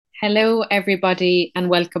Hello, everybody, and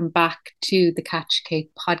welcome back to the Catch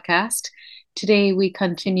Cake podcast. Today, we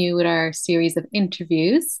continue with our series of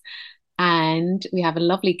interviews, and we have a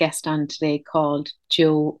lovely guest on today called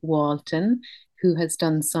Jo Walton, who has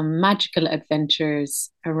done some magical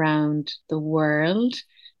adventures around the world,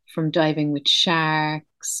 from diving with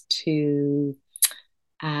sharks to,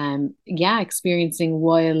 experiencing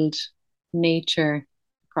wild nature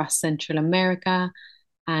across Central America,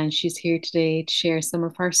 and she's here today to share some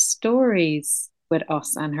of her stories with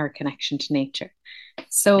us and her connection to nature.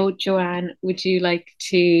 So, Joanne, would you like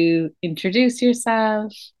to introduce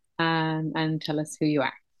yourself and tell us who you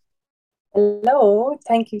are? Hello,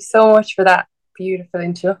 thank you so much for that beautiful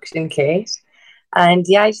introduction, Kate. And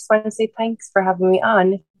yeah, I just want to say thanks for having me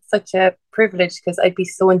on. It's such a privilege because I'd be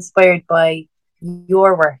so inspired by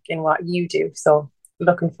your work and what you do. So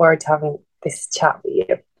looking forward to having this chat with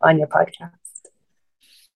you on your podcast.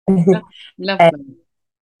 Uh, Lovely.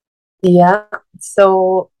 yeah,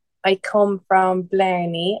 so I come from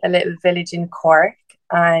Blarney, a little village in Cork,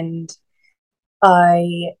 and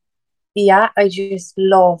I I just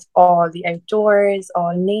love all the outdoors,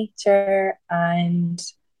 all nature, and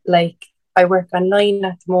like I work online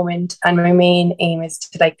at the moment, and my main aim is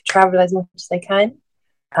to like travel as much as I can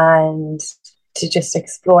and to just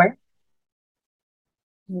explore.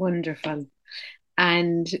 Wonderful.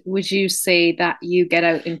 And would you say that you get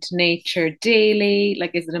out into nature daily?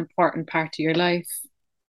 Like, is it an important part of your life?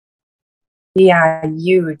 Yeah,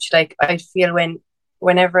 huge. Like I feel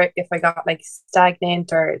whenever if I got like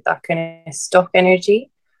stagnant or that kind of stuck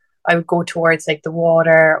energy, I would go towards like the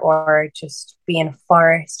water or just be in a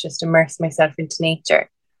forest, just immerse myself into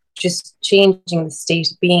nature. Just changing the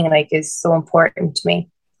state of being like is so important to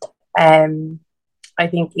me. Um, I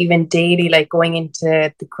think even daily, like going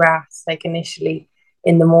into the grass, like initially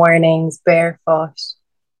in the mornings, barefoot,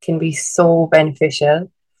 can be so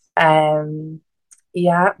beneficial. Um,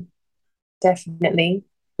 yeah, definitely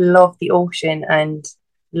love the ocean and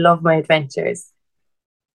love my adventures.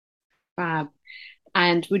 Fab.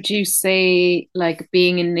 And would you say like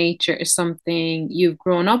being in nature is something you've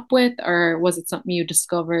grown up with, or was it something you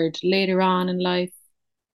discovered later on in life?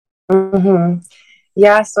 hmm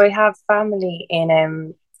Yeah, so I have family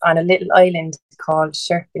in on a little island called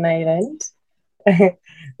Sherkin Island.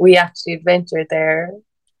 We actually adventured there.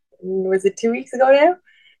 Was it 2 weeks ago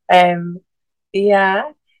now? Um,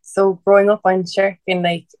 yeah. So growing up on Sherkin,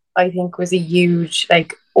 like I think was a huge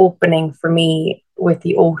like opening for me with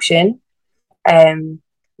the ocean. Um,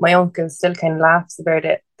 my uncle still kind of laughs about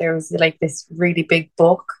it. There was like this really big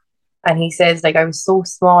book, and he says like I was so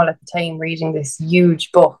small at the time reading this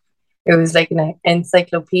huge book. It was like an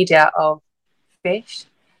encyclopedia of fish.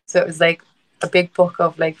 So it was like a big book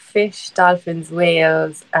of like fish, dolphins,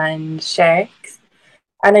 whales, and sharks.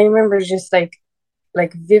 And I remember just like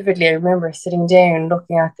vividly, I remember sitting down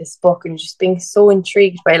looking at this book and just being so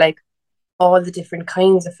intrigued by like all the different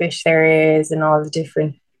kinds of fish there is and all the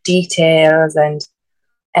different details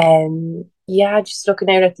and yeah, just looking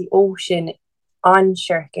out at the ocean on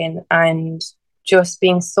Shirkin and just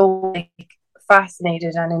being so like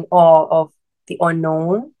fascinated and in awe of the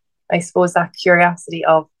unknown. I suppose that curiosity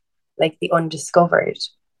of like the undiscovered,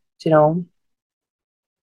 you know.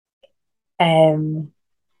 Um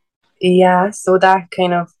yeah, so that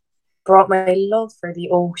kind of brought my love for the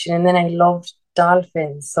ocean and then I loved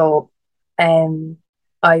dolphins. So um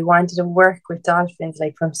I wanted to work with dolphins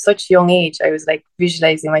like from such a young age. I was like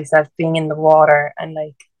visualizing myself being in the water and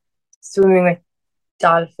like swimming with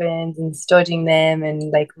dolphins and studying them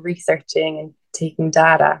and like researching and taking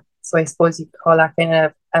data. So I suppose you could call that kind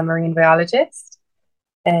of a marine biologist.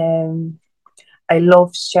 Um, I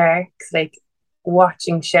loved sharks, like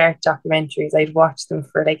watching shark documentaries. I'd watch them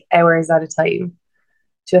for like hours at a time.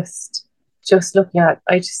 Just just looking at,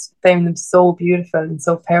 I just found them so beautiful and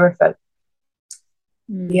so powerful.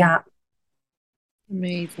 Mm, Yeah.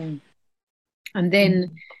 amazing. And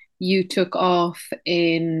then you took off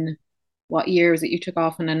in what year was it? You took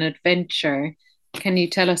off on an adventure. Can you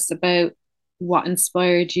tell us about what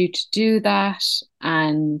inspired you to do that?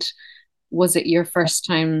 And was it your first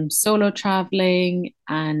time solo traveling?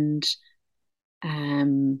 And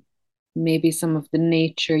um, maybe some of the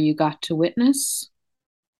nature you got to witness?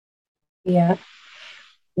 Yeah.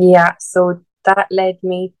 Yeah. So that led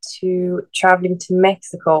me to traveling to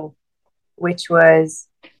Mexico, which was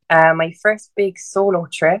my first big solo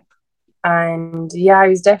trip. And yeah, I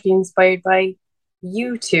was definitely inspired by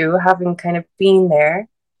you two, having kind of been there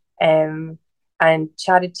um, and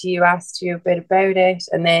chatted to you, asked you a bit about it.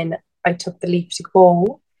 And then I took the leap to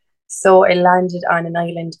go. So I landed on an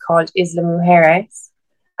island called Isla Mujeres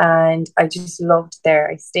and I just loved there.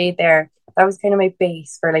 I stayed there that was kind of my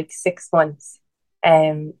base for like 6 months.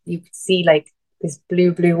 You could see like this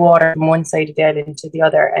blue water from one side of the island to the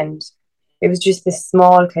other, and it was just this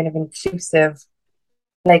small kind of inclusive,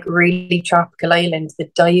 like really tropical island. The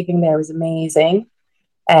diving there was amazing.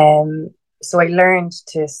 So I learned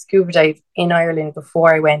to scuba dive in Ireland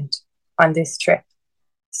before I went on this trip.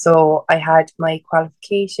 So I had my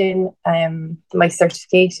qualification, my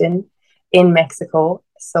certification in Mexico.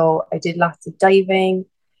 So I did lots of diving.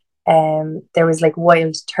 There was like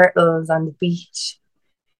wild turtles on the beach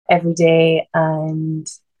every day, and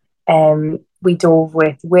we dove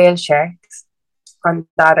with whale sharks on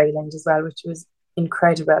that island as well, which was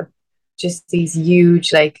incredible. Just these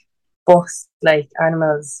huge, like bus like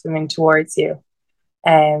animals swimming towards you.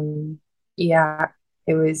 Um, yeah,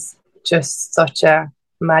 it was just such a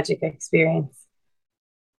magic experience.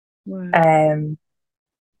 Wow.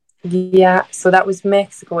 Yeah, so that was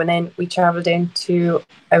Mexico, and then we traveled into.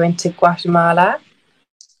 I went to Guatemala,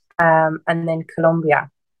 and then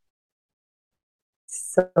Colombia.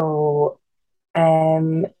 So,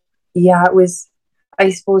 um, yeah, it was.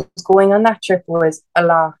 I suppose going on that trip was a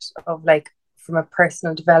lot of like from a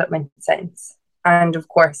personal development sense, and of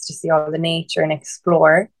course to see all the nature and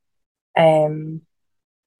explore. Um,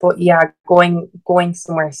 but yeah, going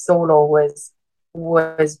somewhere solo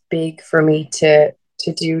was big for me to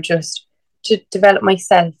do, just to develop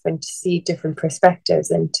myself and to see different perspectives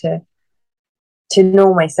and to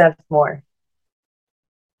know myself more.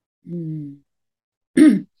 Mm.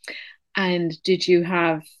 And did you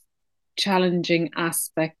have challenging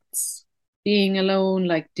aspects being alone?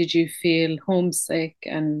 Like, did you feel homesick?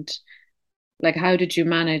 And like, how did you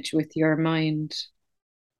manage with your mind?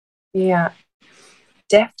 Yeah,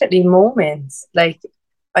 definitely moments. Like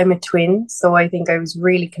I'm a twin, so I think I was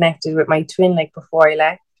really connected with my twin like before I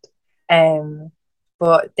left. Um,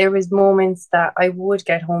 but there was moments that I would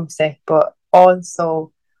get homesick, but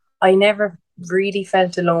also I never really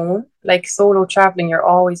felt alone. Like solo traveling, you're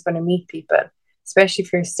always going to meet people, especially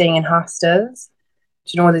if you're staying in hostels.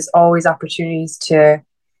 You know, there's always opportunities to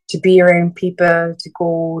be around people, to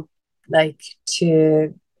go like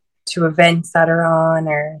to events that are on,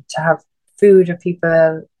 or to have food with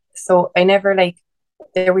people. So I never like,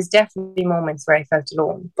 there was definitely moments where I felt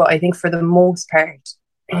alone, but I think for the most part,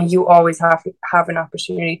 you always have an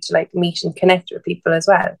opportunity to like meet and connect with people as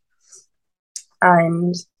well.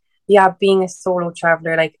 And yeah, being a solo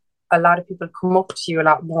traveler, like a lot of people come up to you a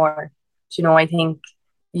lot more. You know, I think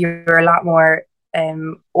you're a lot more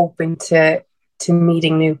open to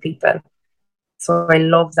meeting new people. So I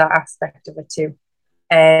love that aspect of it too.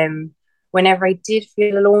 Um, Whenever I did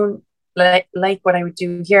feel alone, like what I would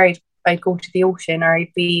do here, I'd go to the ocean, or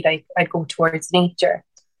I'd go towards nature,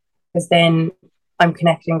 because then I'm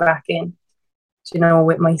connecting back in,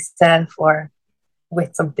 with myself or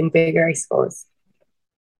with something bigger, I suppose.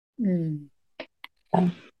 Mm.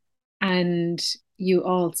 Um, And you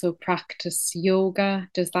also practice yoga.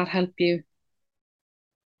 Does that help you?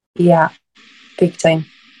 yeah, big time,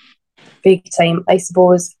 big time. I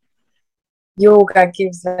suppose yoga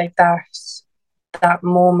gives like that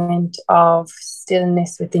moment of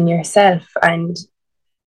stillness within yourself and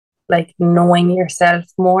like knowing yourself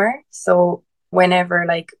more. So whenever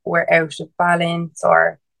like we're out of balance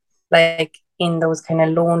or like in those kind of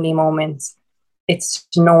lonely moments, it's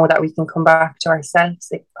to know that we can come back to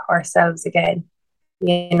ourselves again,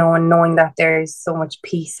 and knowing that there's so much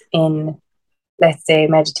peace in, let's say,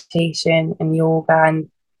 meditation and yoga and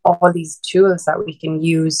all these tools that we can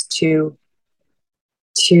use to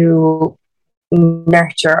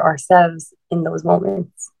nurture ourselves in those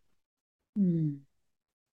moments. Mm.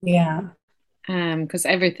 Yeah. Because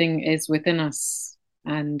everything is within us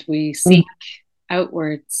and we Mm, seek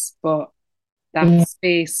outwards, but that yeah.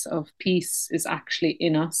 space of peace is actually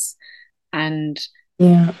in us. And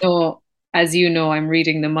Yeah. so, as you know, I'm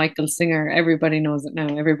reading the Michael Singer. Everybody knows it now.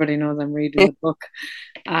 Everybody knows I'm reading the book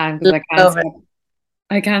because Love it.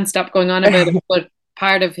 I can't stop going on about it. But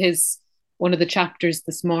part of one of the chapters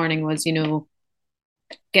this morning was,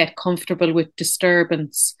 get comfortable with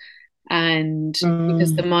disturbance. And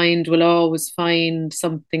because the Mm, mind will always find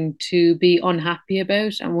something to be unhappy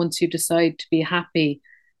about. And once you decide to be happy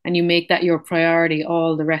and you make that your priority,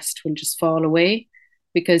 all the rest will just fall away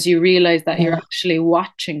because you realize that you're yeah. actually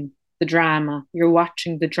watching the drama. You're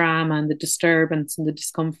watching the drama and the disturbance and the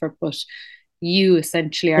discomfort, but you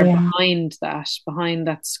essentially are Yeah. behind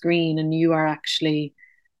that screen, and you are actually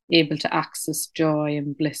able to access joy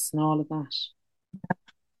and bliss and all of that.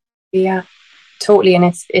 Yeah. Totally. And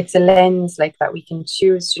it's a lens like that we can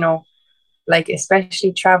choose, like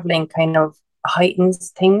especially traveling kind of heightens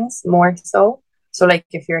things more so. So like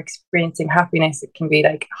if you're experiencing happiness, it can be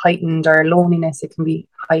like heightened, or loneliness, it can be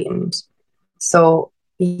heightened. So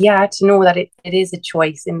yeah, to know that it is a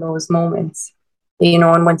choice in those moments,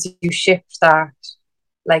 and once you shift that,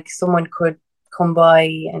 like someone could come by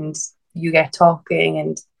and you get talking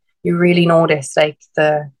and you really notice like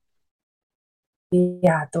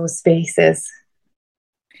those spaces.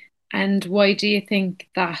 And why do you think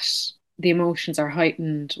that the emotions are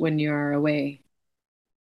heightened when you're away?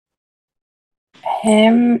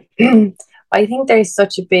 Um, I think there's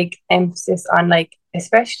such a big emphasis on like,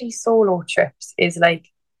 especially solo trips, is like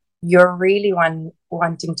you're really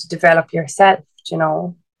wanting to develop yourself.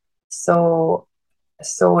 So,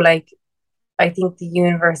 so like, I think the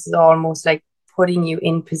universe is almost like putting you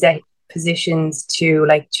in positions to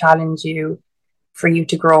like challenge you for you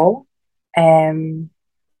to grow. Um,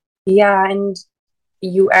 yeah, and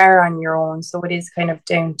you are on your own, so it is kind of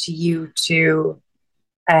down to you to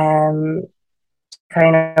um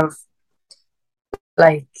kind of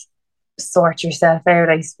like sort yourself out,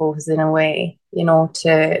 I suppose, in a way,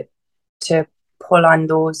 to pull on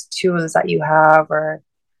those tools that you have, or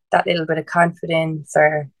that little bit of confidence,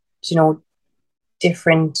 or you know,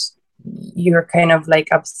 different. You're kind of like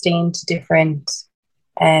abstain to different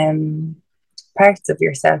um parts of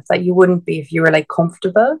yourself that you wouldn't be if you were like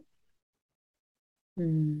comfortable.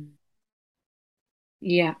 Hmm.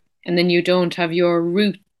 Yeah. And then you don't have your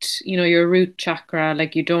root, your root chakra,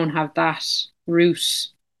 like you don't have that root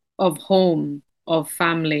of home, of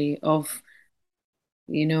family, of,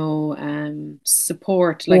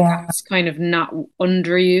 support, like Yeah, that's kind of not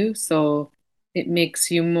under you. So it makes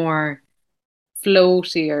you more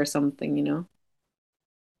floaty or something.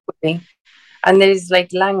 absolutely. And there's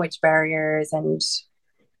like language barriers, and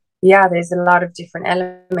yeah, there's a lot of different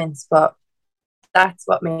elements, but that's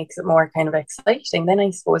what makes it more kind of exciting then,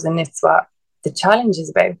 I suppose, and it's what the challenge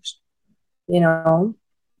is about, you know.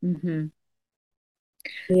 Hmm.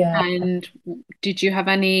 Yeah. And did you have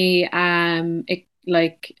any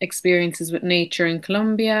like experiences with nature in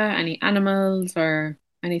Colombia? Any animals or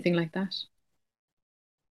anything like that?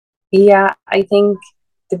 Yeah, I think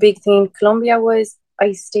the big thing in Colombia was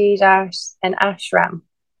I stayed at an ashram.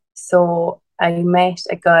 So I met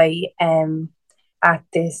a guy at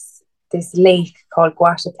this lake called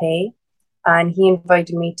Guatapé, and he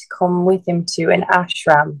invited me to come with him to an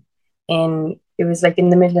ashram. In It was like in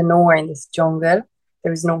the middle of nowhere in this jungle.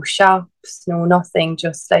 There was no shops, no nothing,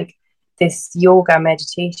 just like this yoga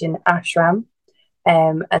meditation ashram.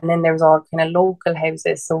 And then there was all kind of local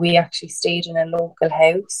houses. So we actually stayed in a local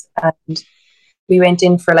house, and we went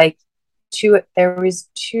in for like there was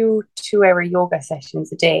two-hour yoga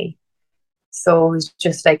sessions a day. So it was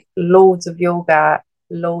just like loads of yoga,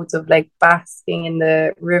 loads of like basking in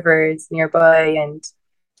the rivers nearby, and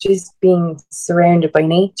just being surrounded by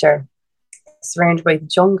nature, surrounded by the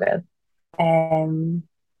jungle. Um,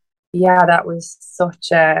 yeah, that was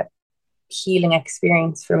such a healing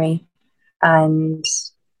experience for me. And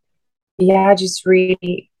yeah, just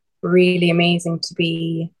really, really amazing to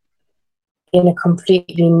be in a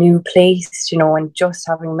completely new place, and just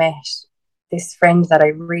having met this friend that I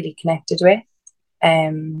really connected with.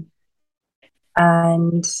 Um,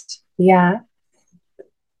 and yeah,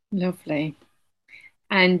 Lovely.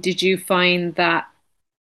 And did you find that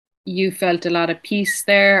you felt a lot of peace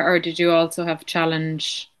there, or did you also have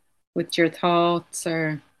challenge with your thoughts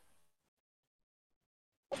or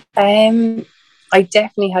um, I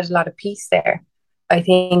definitely had a lot of peace there. I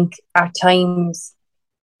think at times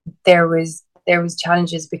there was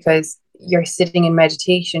challenges because you're sitting in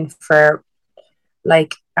meditation for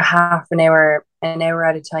like a half an hour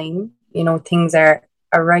at a time. Things are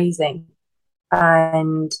arising,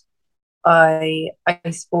 and I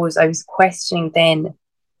suppose I was questioning then,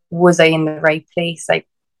 was I in the right place? Like,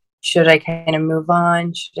 should I kind of move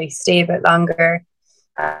on? Should I stay a bit longer?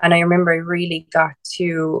 And I remember I really got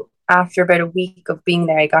to, after about a week of being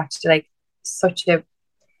there, I got to like such a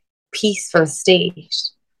peaceful state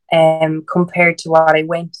compared to what I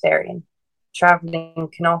went there in. Traveling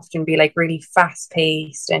can often be like really fast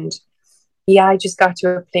paced, and yeah, I just got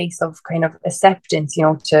to a place of kind of acceptance,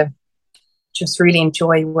 to just really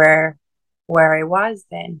enjoy where I was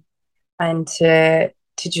then, and to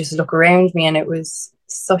just look around me, and it was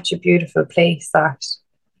such a beautiful place that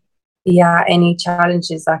yeah, any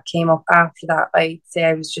challenges that came up after that, I'd say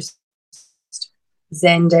I was just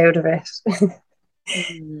zened out of it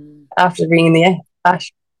Hmm. after being in the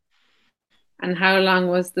ash. And how long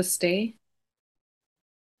was the stay?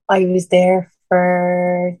 I was there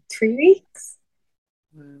for 3 weeks.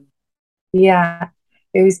 Wow. Yeah,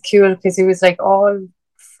 it was cool because it was like all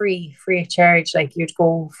free of charge. Like you'd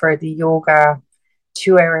go for the yoga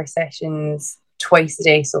 2-hour sessions twice a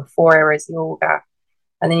day, so 4 hours yoga,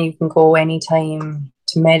 and then you can go anytime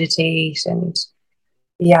to meditate. And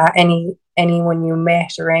yeah, anyone you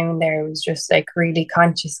met around there was just like really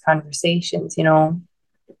conscious conversations, you know.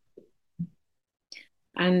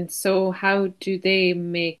 And so, how do they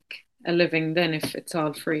make a living then if it's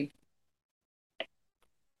all free?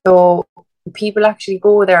 So people actually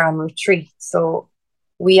go there on retreat. So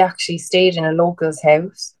we actually stayed in a local's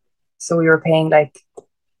house. So we were paying like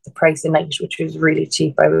the price a night, which was really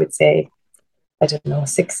cheap, I would say. I don't know,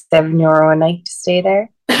 6, 7 euro a night to stay there.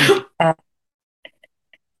 Uh,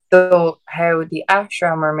 so how the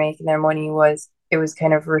ashram were making their money was it was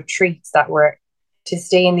kind of retreats that were to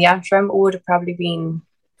stay in the ashram. It would have probably been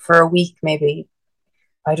for a week, maybe.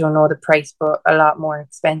 I don't know the price, but a lot more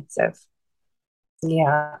expensive.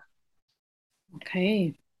 Yeah,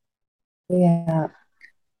 Okay. yeah.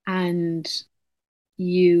 And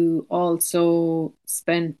you also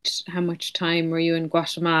spent, how much time were you in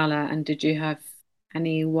Guatemala and did you have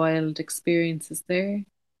any wild experiences there?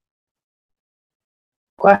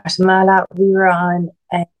 Guatemala, we were on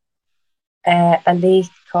a lake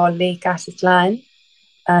called Lake Atitlan.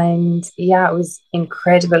 And yeah, it was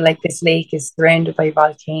incredible. Like this lake is surrounded by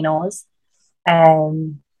volcanoes.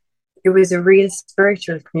 Um, it was a real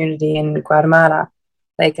spiritual community in Guatemala,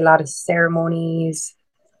 like a lot of ceremonies,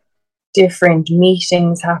 different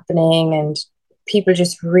meetings happening, and people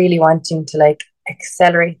just really wanting to like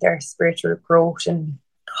accelerate their spiritual growth and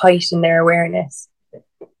heighten their awareness.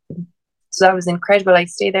 So that was incredible. I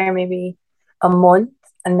stayed there maybe a month,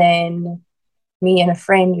 and then me and a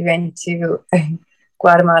friend we went to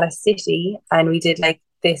Guatemala City, and we did like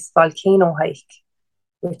this volcano hike,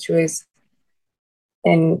 which was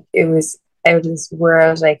and it was out of this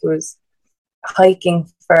world. Like it was hiking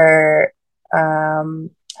for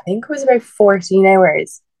I think it was about 14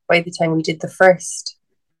 hours by the time we did the first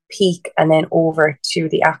peak and then over to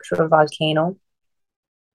the actual volcano.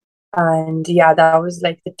 And yeah, that was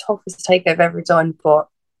like the toughest hike I've ever done, but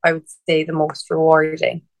I would say the most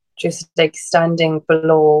rewarding. Just like standing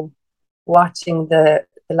below, watching the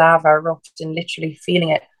lava erupt and literally feeling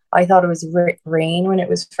it. I thought it was rain when it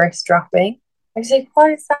was first dropping. I was like,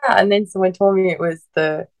 what is that? And then someone told me it was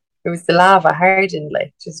the lava hardened,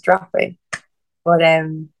 like just dropping. But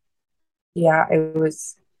yeah, it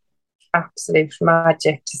was absolute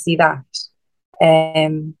magic to see that.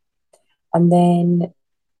 Um and then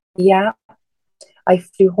yeah, I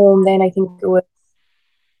flew home then. I think it was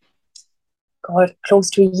God, close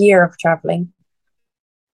to a year of traveling.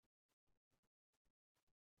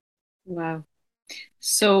 Wow.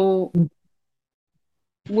 So,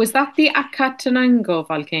 was that the Acatenango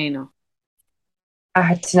volcano? I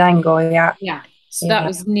had Tenango, yeah, Yeah. So that yeah,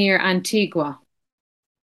 was near Antigua.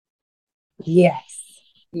 yes,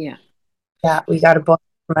 Yeah. yeah. We got a bus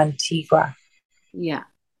from Antigua. Yeah.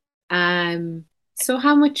 So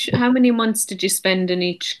how many months did you spend in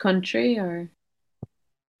each country or?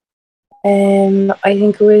 I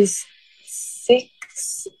think it was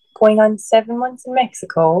 6, going on 7 months in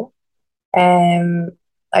Mexico. Um,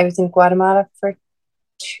 I was in Guatemala for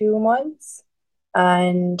 2 months,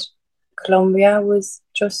 and Colombia was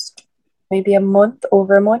just maybe a month,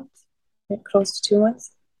 over a month, close to 2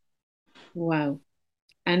 months. Wow.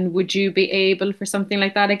 And would you be able for something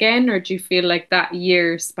like that again, or do you feel like that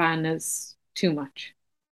year span is too much?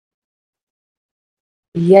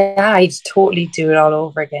 Yeah, I'd totally do it all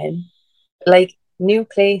over again. Like new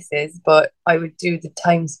places, but I would do the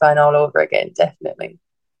time span all over again, definitely.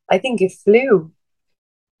 I think it flew.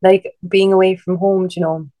 Like being away from home, you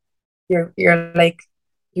know, you're like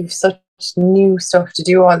you've such new stuff to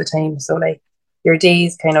do all the time. So like your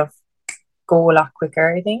days kind of go a lot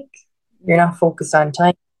quicker, I think. You're Yeah. not focused on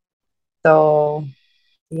time. So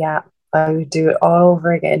yeah, I would do it all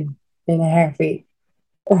over again in a heartbeat.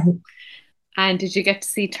 And did you get to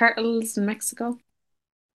see turtles in Mexico?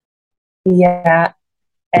 Yeah.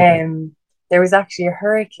 Um there was actually a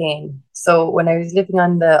hurricane. So when I was living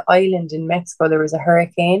on the island in Mexico, there was a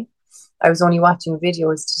hurricane. I was only watching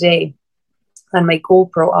videos today and my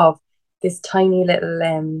GoPro of this tiny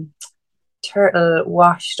little turtle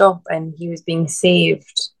washed up and he was being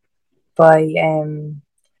saved by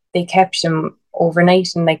they kept him overnight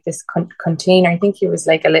in like this container. I think he was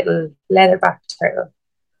like a little leatherback turtle.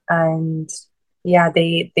 And yeah,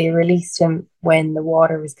 they released him when the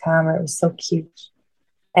water was calmer. It was so cute.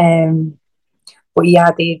 Um but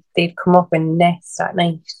yeah, they'd come up and nest at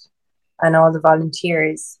night, and all the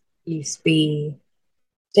volunteers used to be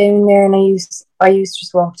down there, and I used to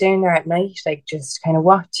just walk down there at night, like just kind of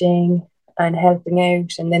watching and helping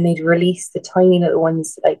out, and then they'd release the tiny little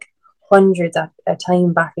ones, like hundreds at a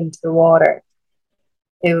time, back into the water.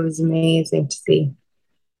 It was amazing to see.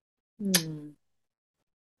 Hmm.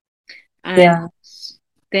 And Yeah.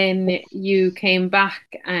 then you came back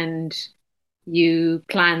and you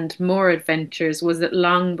planned more adventures. Was it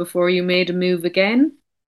long before you made a move again?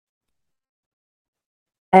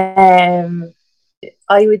 Um,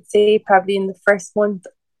 I would say probably in the first month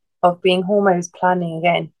of being home, I was planning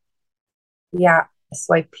again. Yeah.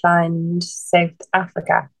 So I planned South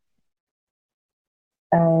Africa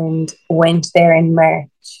and went there in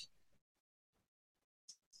March.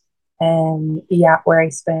 Yeah, where I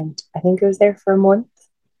spent, I think I was there for a month.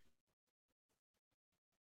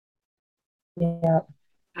 Yeah.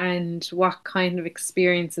 And what kind of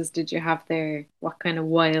experiences did you have there? What kind of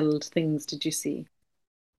wild things did you see?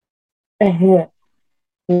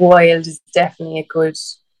 Wild is definitely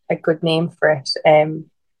a good name for it.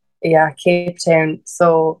 Yeah, Cape Town.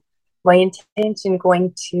 So my intention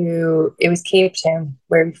going to it was Cape Town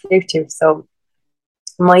where we flew to. So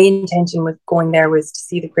my intention with going there was to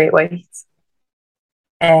see the Great Whites.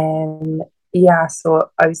 Yeah,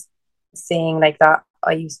 so I was saying like that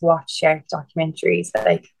I used to watch shark documentaries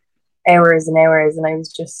like hours and hours, and I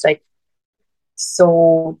was just like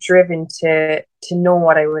so driven to know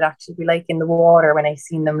what I would actually be like in the water when I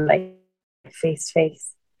seen them like face to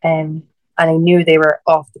face. And I knew they were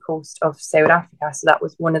off the coast of South Africa, so that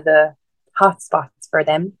was one of the hot spots for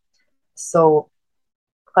them. So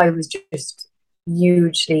I was just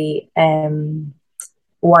hugely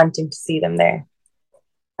wanting to see them there.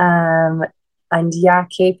 Um, and yeah,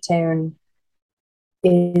 Cape Town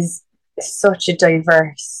is such a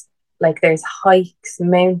diverse, like there's hikes,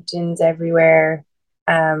 mountains everywhere.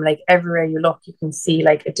 Like everywhere you look, you can see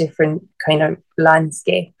like a different kind of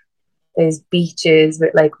landscape. There's beaches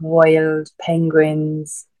with like wild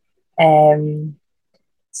penguins, um,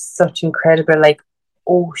 such incredible like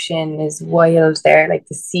ocean is wild there, like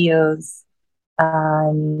the seals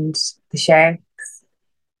and the sharks.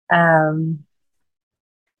 Um,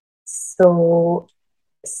 so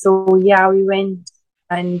yeah, we went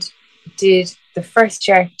and did the first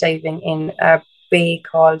shark diving in a bay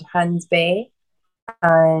called Hans Bay,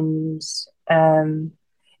 and um,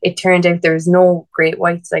 it turned out there was no great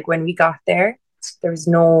whites. Like when we got there, there was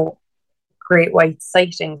no great white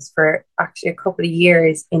sightings for actually a couple of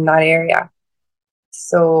years in that area.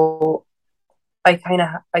 So I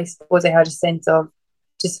suppose I had a sense of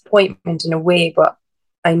disappointment in a way, but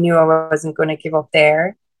I knew I wasn't going to give up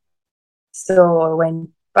there. So I went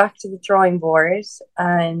back to the drawing board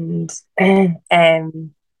and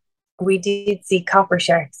we did see copper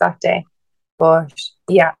sharks that day. But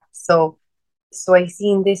yeah, so I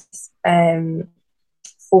seen this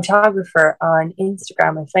photographer on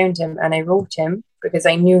Instagram. I found him and I wrote him because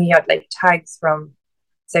I knew he had like tags from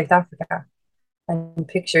South Africa and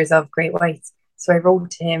pictures of great whites. So I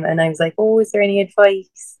wrote to him and I was like, "Oh, is there any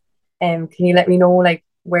advice? Can you let me know like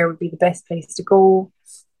where would be the best place to go?"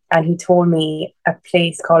 And he told me a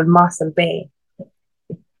place called Mossel Bay.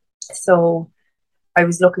 So I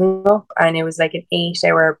was looking up and it was like an 8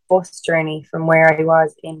 hour bus journey from where I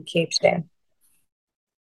was in Cape Town.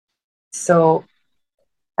 So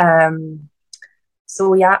um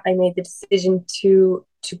yeah, I made the decision to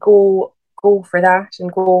go for that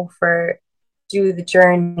and go for do the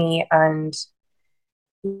journey, and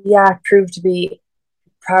yeah, it proved to be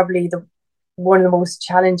probably the one of the most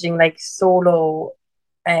challenging like solo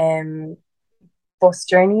um bus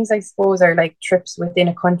journeys, I suppose, or like trips within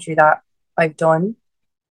a country that I've done.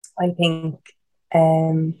 I think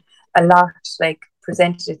um, a lot like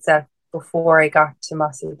presented itself before I got to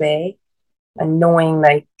Mossel Bay, and knowing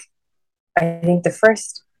like I think the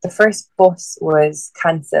first bus was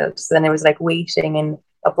cancelled, so then I was like waiting in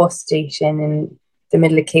a bus station in the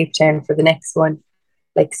middle of Cape Town for the next one,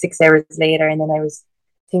 like 6 hours later, and then I was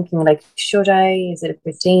thinking like, should I? Is it a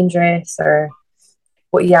bit dangerous or?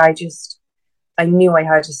 But yeah, I knew I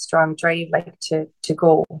had a strong drive like to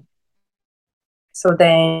go. So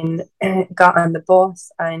then got on the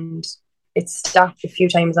bus and it stopped a few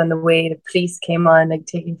times on the way. The police came on, like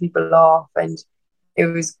taking people off, and it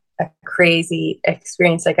was a crazy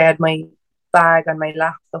experience. Like I had my bag on my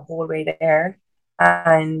lap the whole way there.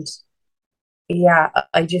 And yeah,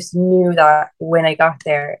 I just knew that when I got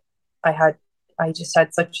there, I had I just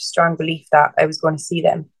had such a strong belief that I was going to see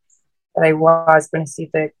them, that I was going to see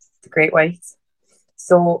the great whites.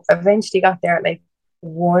 So eventually got there at like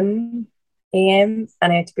 1 a.m.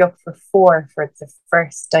 and I had to be up for 4 for the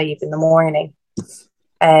first dive in the morning.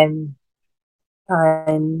 Um,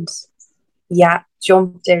 and yeah,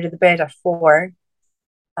 jumped out of the bed at 4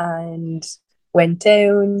 and went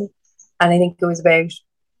down. And I think it was about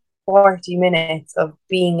 40 minutes of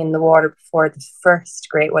being in the water before the first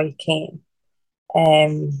great white came.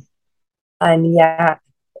 Um, and yeah,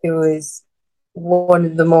 it was one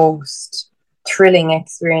of the most thrilling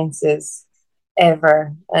experiences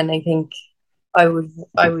ever. And I think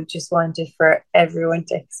I would just want it for everyone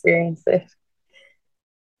to experience it.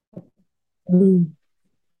 Mm,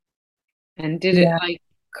 And did it yeah. like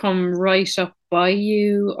come right up by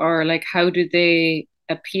you, or like how do they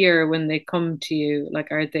appear when they come to you?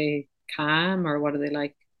 Like, are they calm or what are they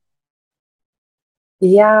like?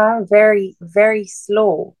 Yeah, very, very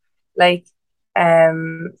slow. Like,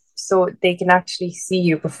 so they can actually see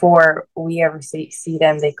you before we ever see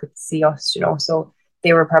them, they could see us, you know. So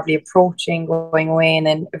they were probably approaching, going away, and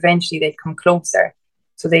then eventually they'd come closer.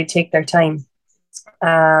 So they take their time.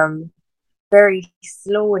 Um, very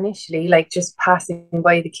slow initially, like just passing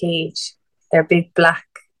by the cage, their big black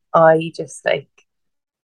eye just like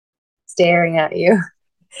staring at you.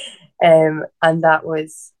 And that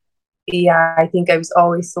was, yeah, I think I was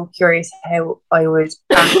always so curious how I would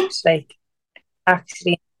act like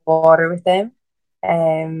actually in the water with them.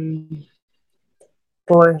 Um,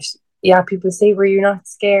 but yeah, people say, were you not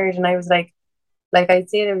scared? And I was like I'd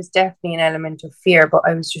say there was definitely an element of fear, but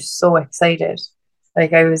I was just so excited.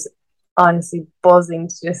 Like I was honestly buzzing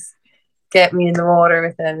to just get me in the water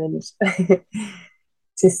with them and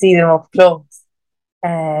to see them up close.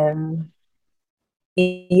 Um,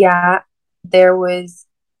 yeah, there was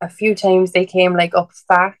a few times they came like up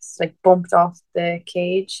fast, like bumped off the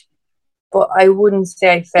cage, but I wouldn't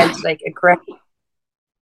say I felt like aggressive.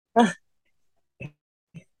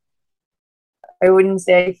 I wouldn't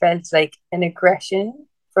say I felt like an aggression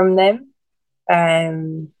from them.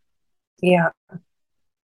 Um, yeah,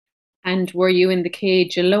 And were you in the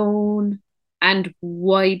cage alone? And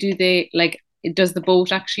why do they like, does the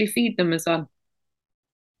boat actually feed them as well?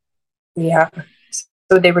 yeah.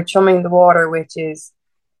 So they were chumming the water, which is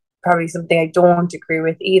probably something I don't agree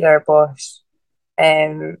with either, but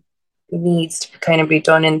um, needs to kind of be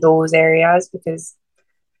done in those areas because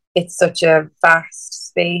it's such a vast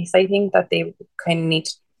space. I think that they kind of need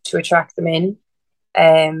to attract them in.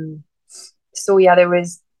 Um, so yeah, there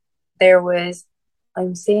was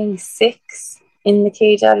I'm saying six in the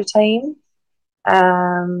cage at a time.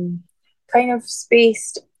 Um, kind of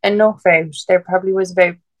spaced enough out. There probably was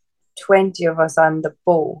about 20 of us on the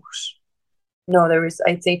boat. No, there was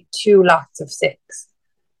I'd say two lots of six.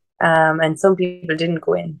 And some people didn't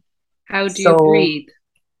go in. How do you So breathe?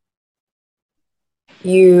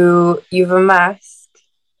 you've a mask,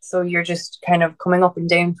 so you're just kind of coming up and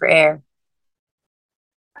down for air.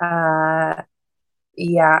 Uh,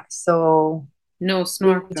 yeah, so No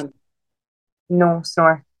breathe, snorkel. no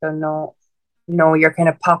snorkel, no, you're kind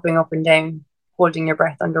of popping up and down, holding your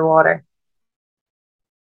breath underwater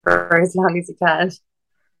for as long as you can.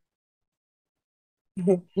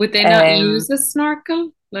 Would they not um, use a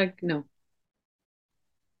snorkel? Like, no.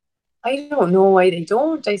 I don't know why they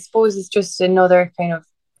don't. I suppose it's just another kind of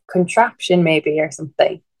contraption, maybe, or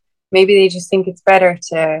something. Maybe they just think it's better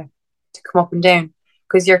to come up and down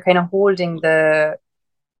because you're kind of holding the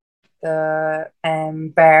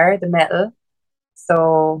bar, the metal.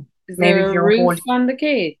 So Is maybe there if a you're roof holding on the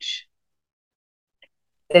cage?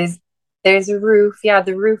 there's there's a roof. Yeah,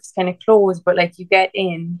 the roof's kind of closed, but like you get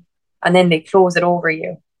in and then they close it over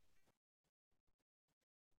you.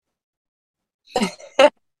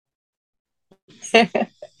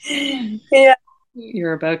 Yeah.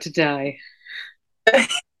 You're about to die.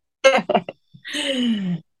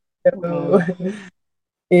 So, Wow.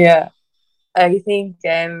 yeah. I think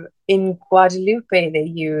in Guadalupe they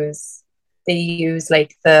use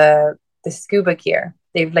like the scuba gear.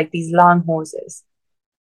 They've like these long hoses,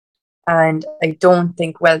 and I don't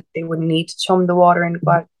think well they wouldn't need to chum the water in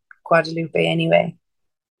Guadalupe anyway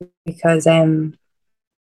because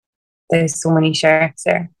there's so many sharks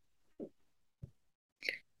there.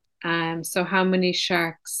 So how many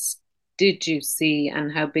sharks did you see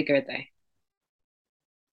and how big are they?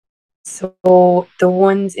 So the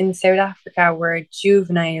ones in South Africa were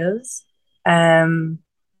juveniles. Um,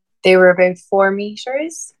 they were about 4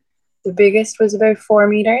 meters. The biggest was about 4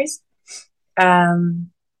 meters.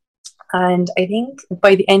 Um, And I think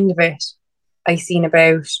by the end of it, I seen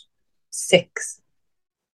about six.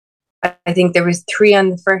 I think there was three on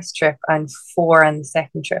the first trip and four on the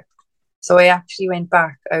second trip. So I actually went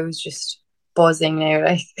back. I was just buzzing now,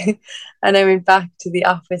 like, and I went back to the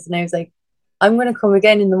office and I was like, I'm gonna come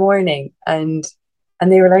again in the morning, and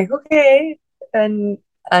they were like, okay, and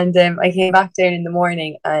and I came back down in the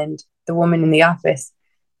morning, and the woman in the office,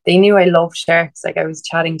 they knew I love sharks. Like I was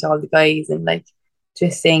chatting to all the guys and like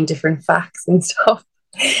just saying different facts and stuff,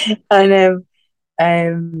 and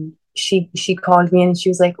she called me and she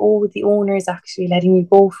was like, oh, the owner is actually letting you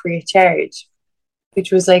go free of charge.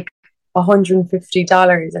 which was like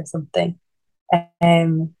 $150 or something.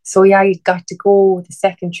 So yeah, I got to go the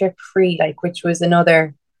second trip free, like which was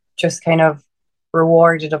another just kind of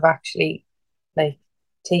rewarded of actually like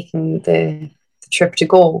taking the trip to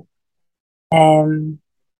go. Um,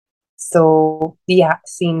 so yeah,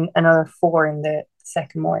 seeing another four in the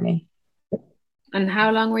second morning. And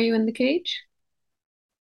how long were you in the cage?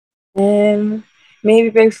 Um, Maybe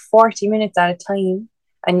about 40 minutes at a time,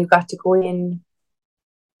 and you got to go in.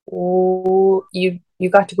 Oh, you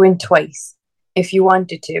got to go in twice if you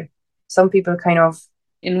wanted to. Some people kind of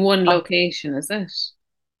In one got location, is it?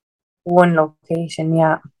 one location.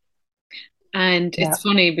 Yeah, And yeah. it's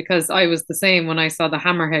funny because I was the same when I saw the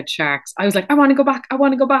hammerhead sharks. I was like, I want to go back. I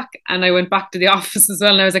want to go back. And I went back to the office as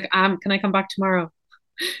well. And I was like, can I come back tomorrow?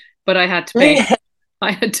 But I had to pay.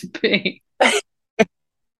 I had to pay.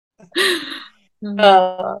 Mm.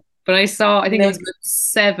 uh, But I saw, I think it was next, about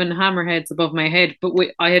seven hammerheads above my head, but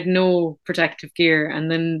I had no protective gear, and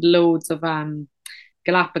then loads of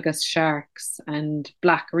Galapagos sharks and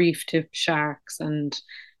black reef tip sharks and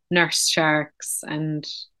nurse sharks, and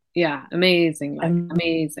yeah, amazing, like um,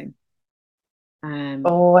 amazing. Um,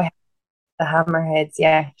 oh, the hammerheads.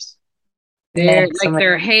 Yeah, the their next like one.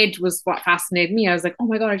 their head was what fascinated me. I was like, oh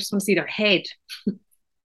my God, I just want to see their head.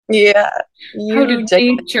 Yeah, How did huge. Like,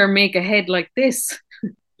 nature make a head like this?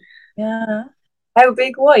 yeah, how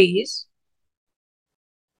big wide?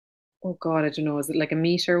 Oh God, I don't know. Is it like a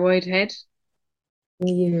meter wide head?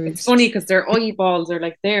 It's funny Huge. because their eyeballs are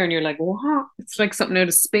like there, and you're like, what? It's like something out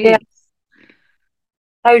of Yeah. space.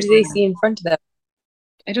 How do they see in front of them?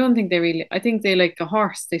 I don't think they really. I think they like a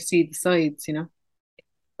horse. They see the sides.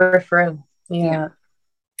 Peripheral. Yeah.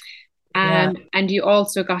 Yeah, yeah, And you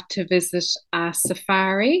also got to visit a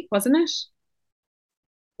safari, wasn't it?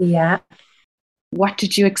 yeah, What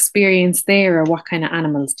did you experience there, or what kind of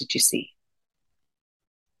animals did you see?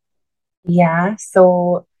 yeah.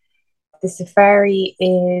 So the safari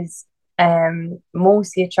is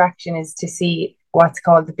most the attraction is to see what's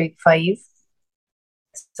called the big five.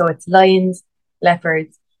 So it's lions,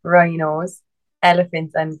 leopards, rhinos,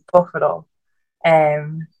 elephants, and buffalo.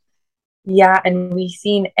 Um, yeah, and we've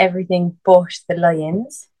seen everything but the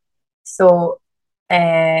lions. So,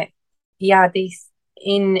 uh, yeah, these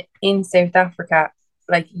in South Africa,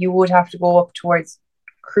 like you would have to go up towards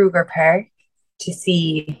Kruger Park to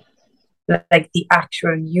see like the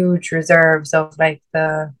actual huge reserves of like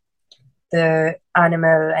the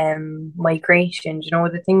animal migration. You know,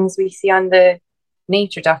 the things we see on the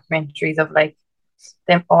nature documentaries of like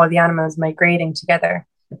them all the animals migrating together.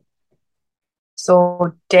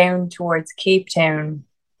 So down towards Cape Town,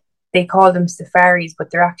 they call them safaris, but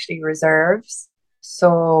they're actually reserves.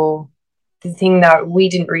 So the thing that we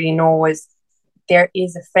didn't really know was there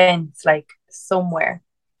is a fence like somewhere,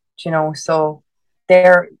 so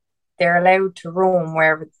they're they're allowed to roam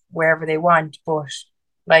wherever they want, but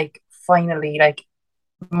like finally, like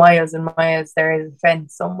miles and miles, there is a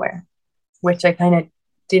fence somewhere, which I kind of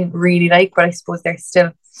didn't really like, but I suppose they're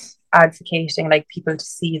still advocating like people to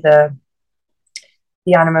see the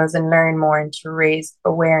animals and learn more and to raise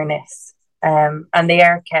awareness. And they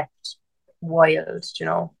are kept wild.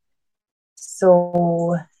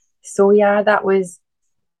 So yeah, that was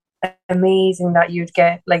amazing that you'd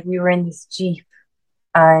get like we were in this Jeep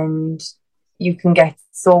and you can get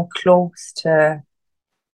so close to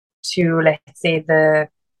let's say the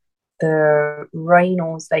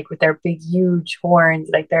rhinos like with their big huge horns,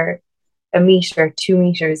 like they're a meter, 2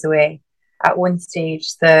 meters away. At one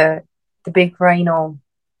stage the big rhino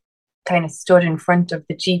kind of stood in front of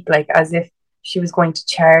the Jeep like as if she was going to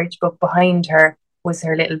charge, but behind her was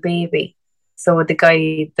her little baby. So the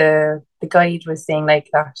guide was saying like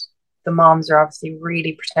that the moms are obviously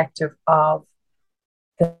really protective of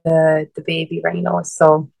the baby rhino.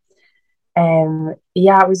 So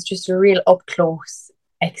yeah, it was just a real up close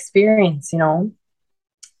experience. And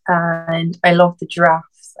I love the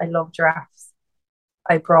giraffes. I love giraffes.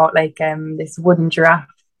 I brought like this wooden giraffe.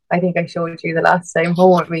 I think I showed you the last time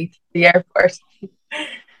home with me to the airport.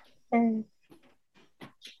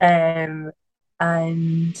 Um,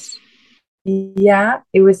 and yeah,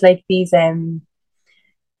 it was like these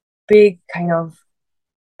big kind of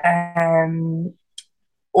um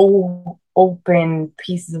open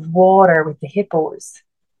pieces of water with the hippos.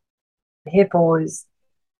 The hippos,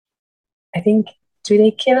 I think, do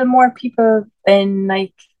they kill more people than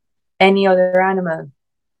like any other animal?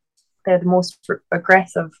 They're the most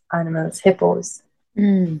aggressive animals, hippos.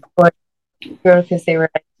 Mm. But because they were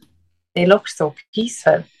like, they looked so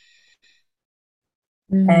peaceful.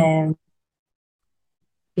 Mm. And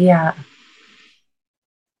yeah,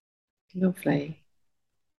 Lovely.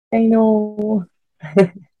 I know.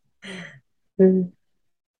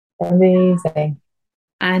 Amazing.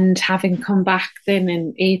 And having come back then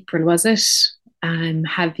in April, was it?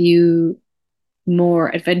 Have you more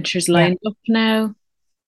adventures Yeah. lined up now?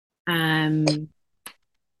 Um,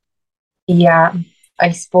 Yeah.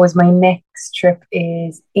 I suppose my next trip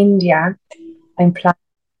is India. I'm planning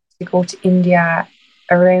to go to India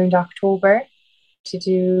around October to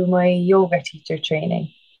do my yoga teacher training.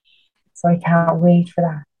 So I can't wait for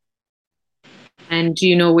that. and do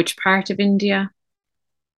you know which part of India?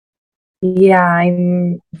 Yeah,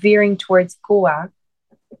 I'm veering towards Goa.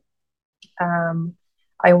 Um,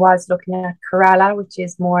 I was looking at Kerala, which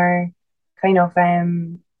is more kind of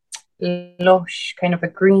lush, kind of a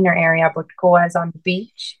greener area, but Goa is on the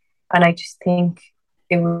beach. And I just think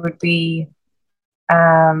it would be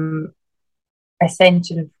um,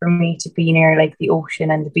 essential for me to be near like the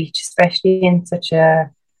ocean and the beach, especially in such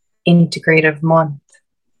a integrative month.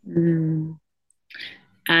 Mm.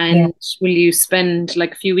 Yeah. And will you spend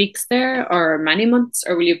like a few weeks there or many months,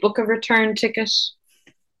 or will you book a return ticket?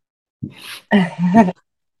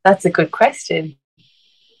 That's a good question.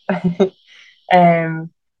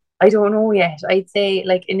 um, I don't know yet. I'd say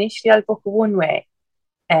like initially I'll book a one way,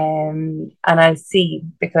 and I'll see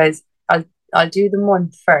because I'll do the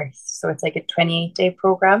month first. So it's like a 28-day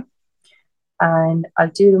program, and I'll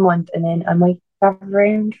do the month, and then I might travel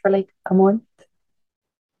around for like a month.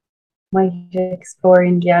 Might explore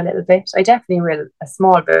India a little bit. I definitely will, a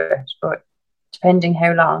small bit, but depending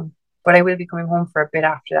how long. But I will be coming home for a bit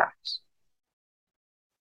after that.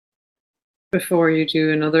 Before you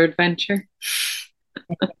do another adventure.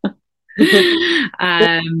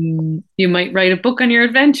 You might write a book on your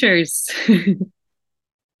adventures.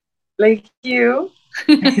 Like you.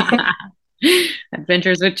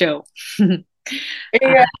 Adventures with Joe.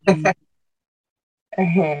 Yeah. Um,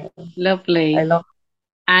 I Lovely. love.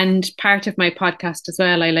 And part of my podcast as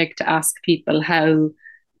well, I like to ask people how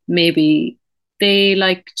maybe they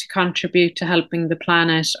like to contribute to helping the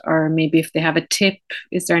planet, or maybe if they have a tip,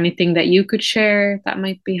 is there anything that you could share that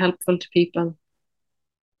might be helpful to people?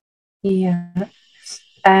 Yeah.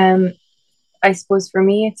 Um, I suppose for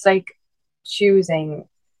me, it's like choosing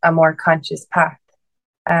a more conscious path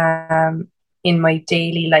um, in my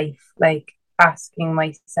daily life, like asking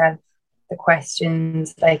myself the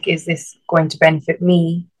questions like, is this going to benefit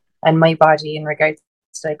me and my body in regards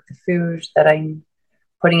to like the food that I'm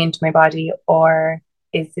putting into my body, or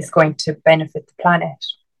is this going to benefit the planet?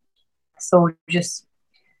 So just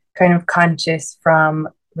kind of conscious from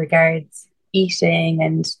regards eating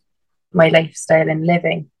and my lifestyle and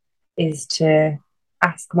living is to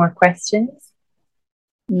ask more questions.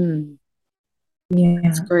 Mm,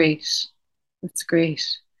 that's Yeah. great. That's great.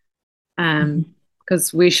 Mhm.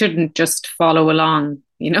 Because we shouldn't just follow along,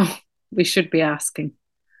 we should be asking.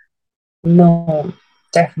 No,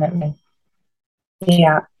 definitely.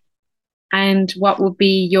 Yeah. And what would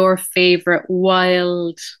be your favorite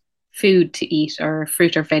wild food to eat, or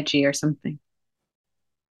fruit or veggie or something?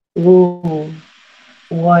 Ooh,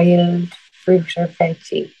 wild fruit or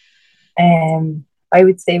veggie. I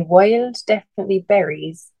would say wild, definitely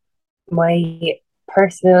berries. My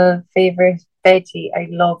personal favorite veggie, I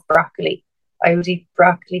love broccoli. I would eat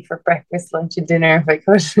broccoli for breakfast, lunch, and dinner if I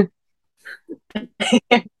could.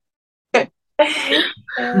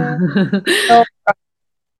 Oh,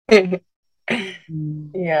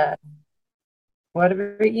 yeah. What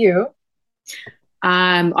about you?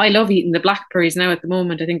 I love eating the blackberries now at the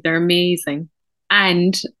moment. I think they're amazing.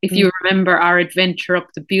 And if Mm. you remember our adventure up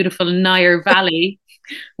the beautiful Nire Valley,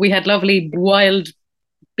 we had lovely wild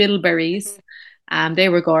bilberries. They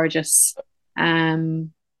were gorgeous.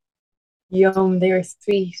 Um, Yum, they were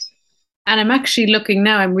sweet. and I'm actually looking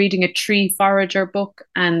now, I'm reading a tree forager book,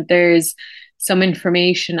 and there's some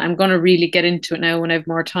information. I'm going to really get into it now when I have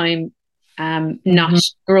more time. Not Hmm.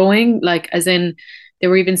 growing, like as in, they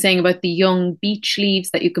were even saying about the young beech leaves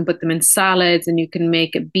that you can put them in salads and you can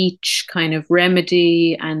make a beech kind of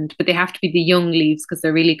remedy. But they have to be the young leaves because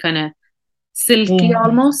they're really kind of silky Yeah.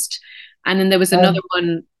 almost. And then there was another Um,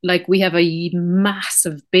 one, like we have a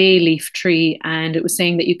massive bay leaf tree, and it was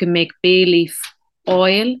saying that you can make bay leaf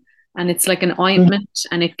oil, and it's like an ointment,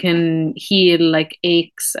 and it can heal like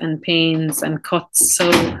aches and pains and cuts.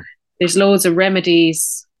 So there's loads of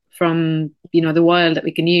remedies from the wild that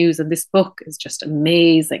we can use, and this book is just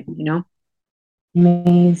amazing.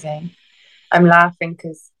 amazing. I'm laughing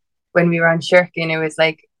because when we were on Shirkin, it was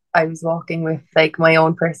like I was walking with like my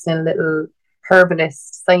own personal little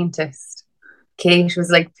herbalist scientist. Kate was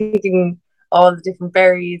like picking all the different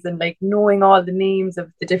berries and like knowing all the names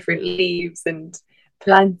of the different leaves and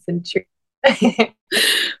plants and trees.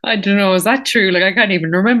 I don't know, is that true? Like I can't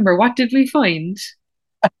even remember. What did we find?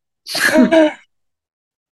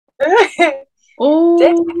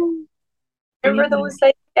 Oh, Remember yeah. those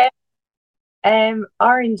like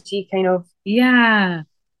orangey kind of Yeah.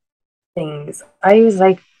 things? I was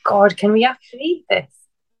like, God, can we actually eat this?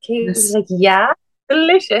 Kate was Nas- like, yeah,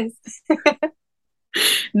 delicious.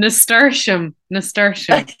 Nasturtium.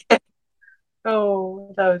 Nasturtium.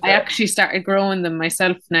 Oh, that was I it. actually started growing them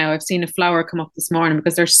myself now. I've seen a flower come up this morning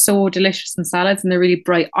because they're so delicious in salads and they're really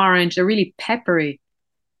bright orange. They're really peppery.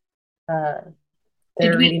 Uh, Did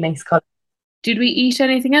they're a really we nice color. did we eat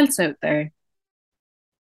anything else out there?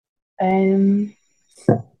 Um,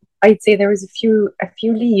 I'd say there was a few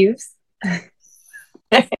leaves.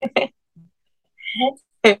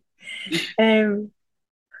 Um,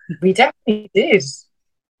 we definitely did.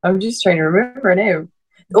 I'm just trying to remember now.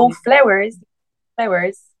 Oh, Yeah. flowers,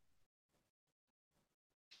 flowers.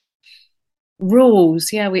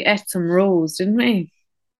 Rose. Yeah, we ate some rose, didn't we?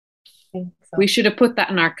 I think We so. should have put that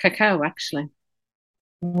in our cacao actually.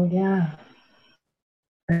 Oh yeah,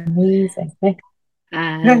 amazing.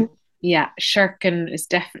 Um, yeah, Shirkin is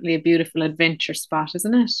definitely a beautiful adventure spot,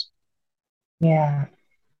 isn't it? Yeah,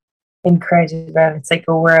 incredible. It's like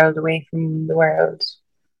a world away from the world.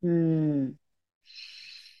 Hmm.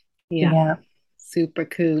 Yeah, Yeah. super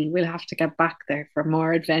cool. We'll have to get back there for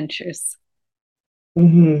more adventures.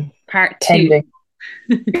 Part two.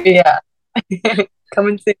 Pending. Yeah.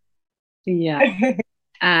 Coming Yeah.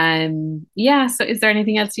 soon. Yeah, so is there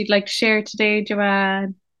anything else you'd like to share today,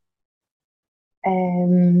 Joanne?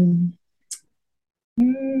 Um,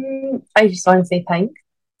 I just want to say thanks.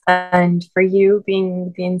 And for you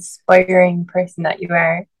being the inspiring person that you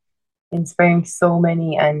are, inspiring so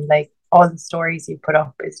many, and like all the stories you put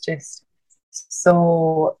up is just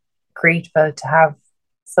so grateful to have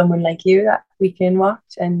someone like you that we can watch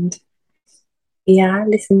and yeah,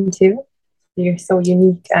 listen to. You're so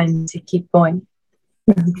unique and to keep going.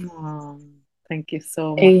 Oh, thank you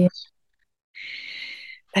so much. Eh,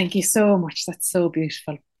 Thank you so much. That's so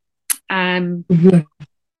beautiful. Um, mhm.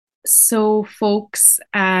 So, folks,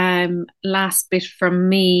 last bit from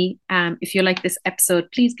me. If you like this episode,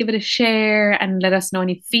 please give it a share and let us know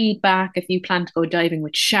any feedback if you plan to go diving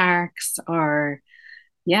with sharks or,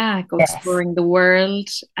 yeah, go Yes. exploring the world.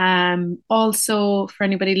 Also, for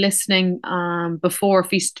anybody listening, before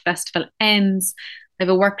Feast Festival ends, I have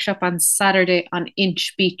a workshop on Saturday on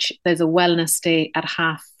Inch Beach. There's a wellness day at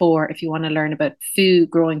 4:30 if you want to learn about food,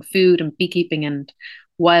 growing food, and beekeeping and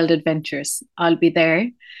wild adventures. I'll be there.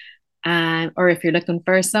 Or if you're looking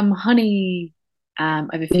for some honey, I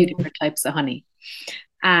have a few different types of honey.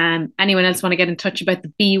 Anyone else want to get in touch about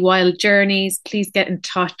the Bee Wild journeys? Please get in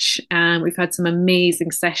touch. We've had some amazing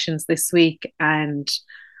sessions this week and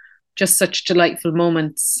just such delightful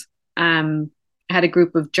moments. I had a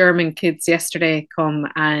group of German kids yesterday come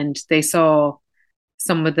and they saw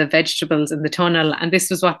some of the vegetables in the tunnel, and this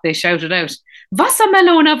was what they shouted out: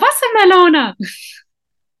 "Wassermelone, Wassermelone!"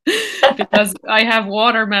 because I have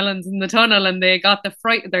watermelons in the tunnel and they got the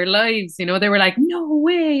fright of their lives. They were like, no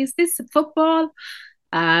way, is this a football?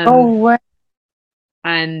 Oh, Um, wow.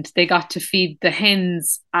 and they got to feed the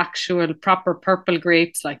hens actual proper purple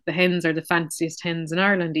grapes. Like the hens are the fanciest hens in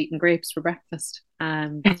Ireland eating grapes for breakfast.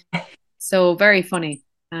 So very funny.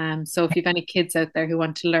 So if you have any kids out there who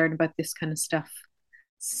want to learn about this kind of stuff,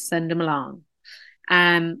 send them along.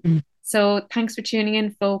 Um, so thanks for tuning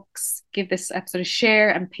in, folks. Give this episode a share,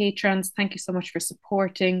 and patrons, thank you so much for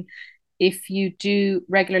supporting. If you do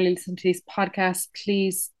regularly listen to these podcasts,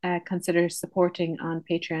 please consider supporting on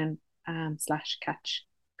Patreon /Catch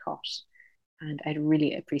Caught, and I'd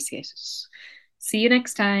really appreciate it. See you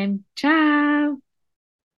next time. Ciao.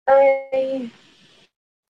 Bye.